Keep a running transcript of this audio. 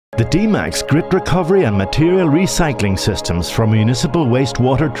The DMax grit recovery and material recycling systems for municipal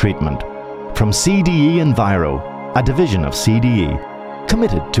wastewater treatment from CDEnviro, a division of CDE,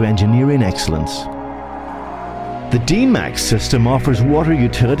 committed to engineering excellence. The DMax system offers water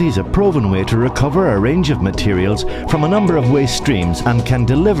utilities a proven way to recover a range of materials from a number of waste streams and can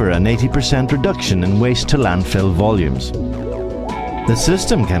deliver an 80% reduction in waste to landfill volumes. The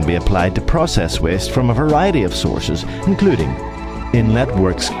system can be applied to process waste from a variety of sources, including inlet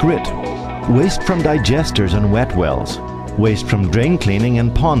works grit, waste from digesters and wet wells, waste from drain cleaning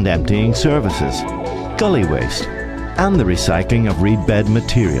and pond emptying services, gully waste, and the recycling of reed bed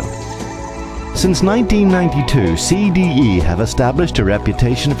material. Since 1992, CDE have established a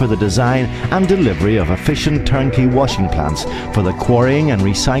reputation for the design and delivery of efficient turnkey washing plants for the quarrying and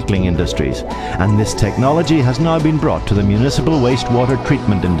recycling industries, and this technology has now been brought to the municipal wastewater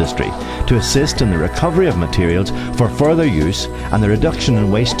treatment industry to assist in the recovery of materials for further use and the reduction in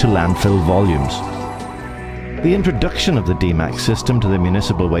waste to landfill volumes. The introduction of the DMax system to the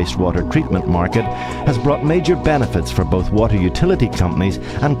municipal wastewater treatment market has brought major benefits for both water utility companies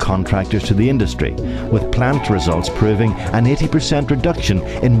and contractors to the industry, with plant results proving an 80% reduction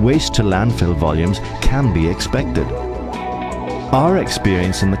in waste to landfill volumes can be expected. Our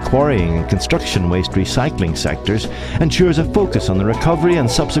experience in the quarrying and construction waste recycling sectors ensures a focus on the recovery and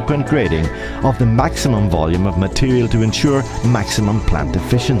subsequent grading of the maximum volume of material to ensure maximum plant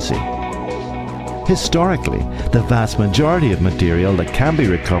efficiency. Historically, the vast majority of material that can be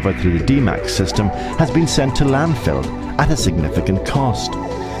recovered through the DMax system has been sent to landfill at a significant cost.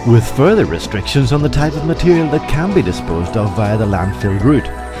 With further restrictions on the type of material that can be disposed of via the landfill route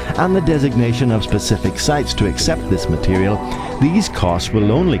and the designation of specific sites to accept this material, these costs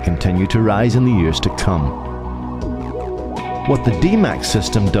will only continue to rise in the years to come. What the DMax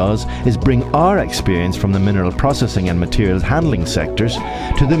system does is bring our experience from the mineral processing and materials handling sectors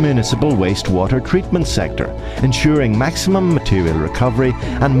to the municipal wastewater treatment sector, ensuring maximum material recovery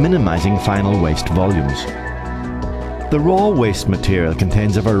and minimizing final waste volumes. The raw waste material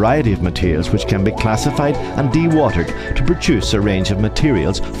contains a variety of materials which can be classified and dewatered to produce a range of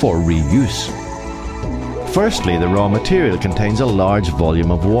materials for reuse. Firstly, the raw material contains a large volume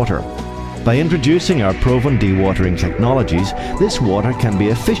of water. By introducing our proven dewatering technologies, this water can be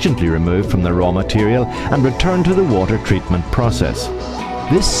efficiently removed from the raw material and returned to the water treatment process.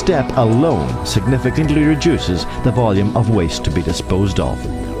 This step alone significantly reduces the volume of waste to be disposed of.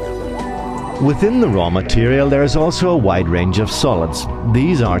 Within the raw material, there is also a wide range of solids.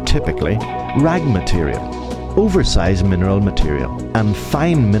 These are typically rag material, oversized mineral material, and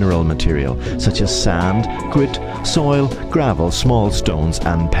fine mineral material such as sand, grit, soil, gravel, small stones,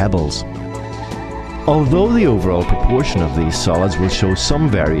 and pebbles. Although the overall proportion of these solids will show some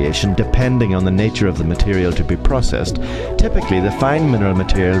variation depending on the nature of the material to be processed, typically the fine mineral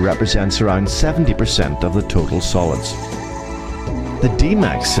material represents around 70% of the total solids. The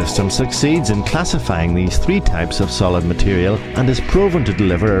DMax system succeeds in classifying these three types of solid material and is proven to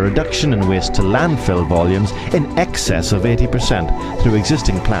deliver a reduction in waste to landfill volumes in excess of 80% through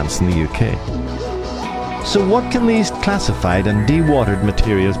existing plants in the UK. So what can these classified and dewatered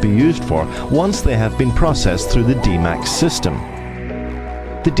materials be used for once they have been processed through the DMax system?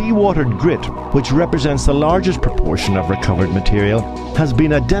 The dewatered grit, which represents the largest proportion of recovered material, has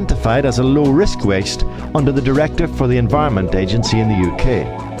been identified as a low-risk waste under the Directive for the Environment Agency in the UK,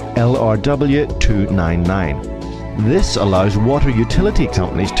 LRW299. This allows water utility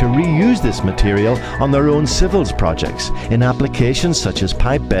companies to reuse this material on their own civils projects in applications such as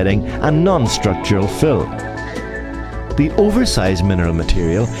pipe bedding and non-structural fill. The oversized mineral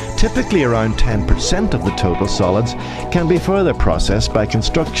material, typically around 10% of the total solids, can be further processed by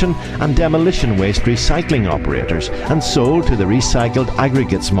construction and demolition waste recycling operators and sold to the recycled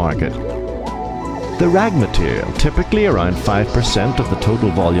aggregates market. The rag material, typically around 5% of the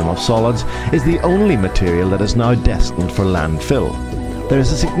total volume of solids, is the only material that is now destined for landfill. There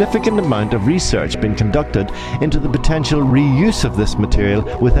is a significant amount of research being conducted into the potential reuse of this material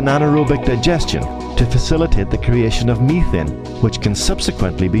with an anaerobic digestion to facilitate the creation of methane, which can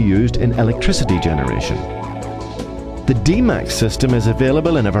subsequently be used in electricity generation. The DMax system is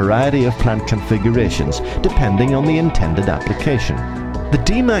available in a variety of plant configurations depending on the intended application. The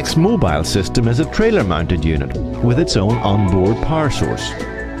DMax mobile system is a trailer-mounted unit with its own onboard power source.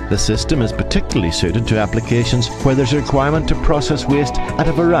 The system is particularly suited to applications where there's a requirement to process waste at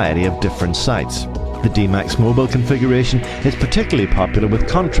a variety of different sites. The DMax mobile configuration is particularly popular with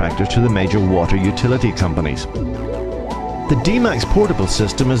contractors to the major water utility companies. The DMax portable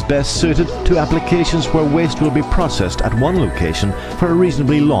system is best suited to applications where waste will be processed at one location for a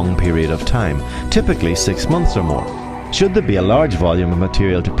reasonably long period of time, typically 6 months or more. Should there be a large volume of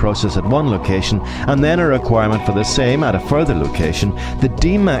material to process at one location and then a requirement for the same at a further location, the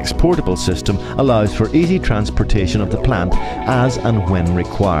DMax portable system allows for easy transportation of the plant as and when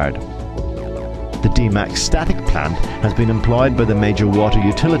required. The DMax static plant has been employed by the major water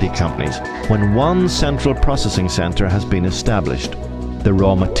utility companies when one central processing centre has been established. The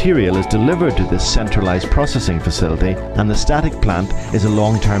raw material is delivered to this centralised processing facility, and the static plant is a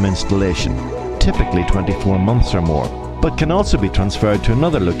long-term installation, typically 24 months or more, but can also be transferred to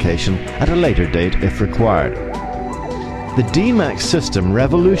another location at a later date if required. The DMax system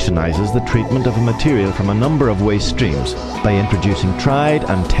revolutionises the treatment of a material from a number of waste streams by introducing tried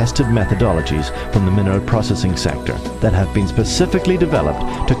and tested methodologies from the mineral processing sector that have been specifically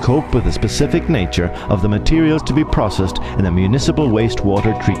developed to cope with the specific nature of the materials to be processed in the municipal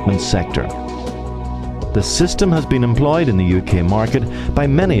wastewater treatment sector. The system has been employed in the UK market by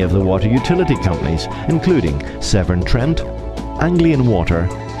many of the water utility companies, including Severn Trent, Anglian Water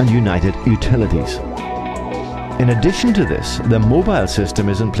and United Utilities. In addition to this, the mobile system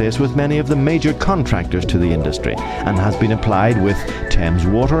is in place with many of the major contractors to the industry and has been applied with Thames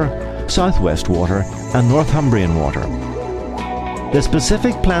Water, South West Water and Northumbrian Water. The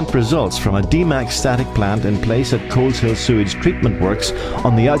specific plant results from a DMax static plant in place at Coleshill Sewage Treatment Works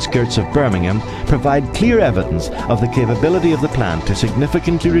on the outskirts of Birmingham provide clear evidence of the capability of the plant to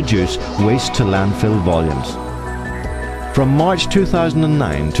significantly reduce waste to landfill volumes. From March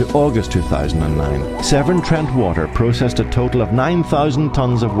 2009 to August 2009, Severn Trent Water processed a total of 9,000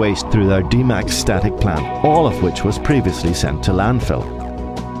 tonnes of waste through their DMax static plant, all of which was previously sent to landfill.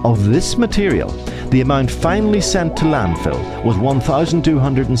 Of this material, the amount finally sent to landfill was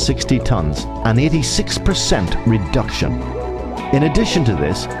 1,260 tonnes, an 86% reduction. In addition to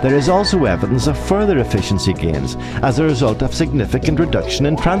this, there is also evidence of further efficiency gains as a result of significant reduction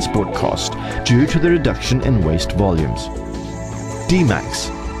in transport cost due to the reduction in waste volumes. DMax,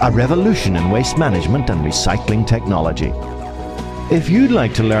 a revolution in waste management and recycling technology. If you'd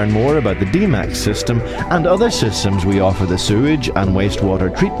like to learn more about the DMax system and other systems we offer the sewage and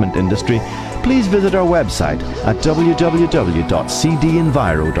wastewater treatment industry, please visit our website at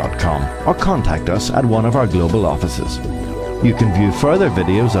www.CDEnviro.com or contact us at one of our global offices. You can view further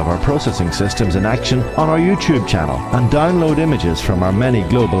videos of our processing systems in action on our YouTube channel and download images from our many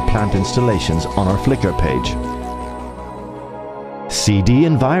global plant installations on our Flickr page.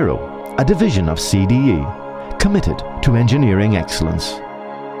 CDEnviro, a division of CDE, committed to engineering excellence.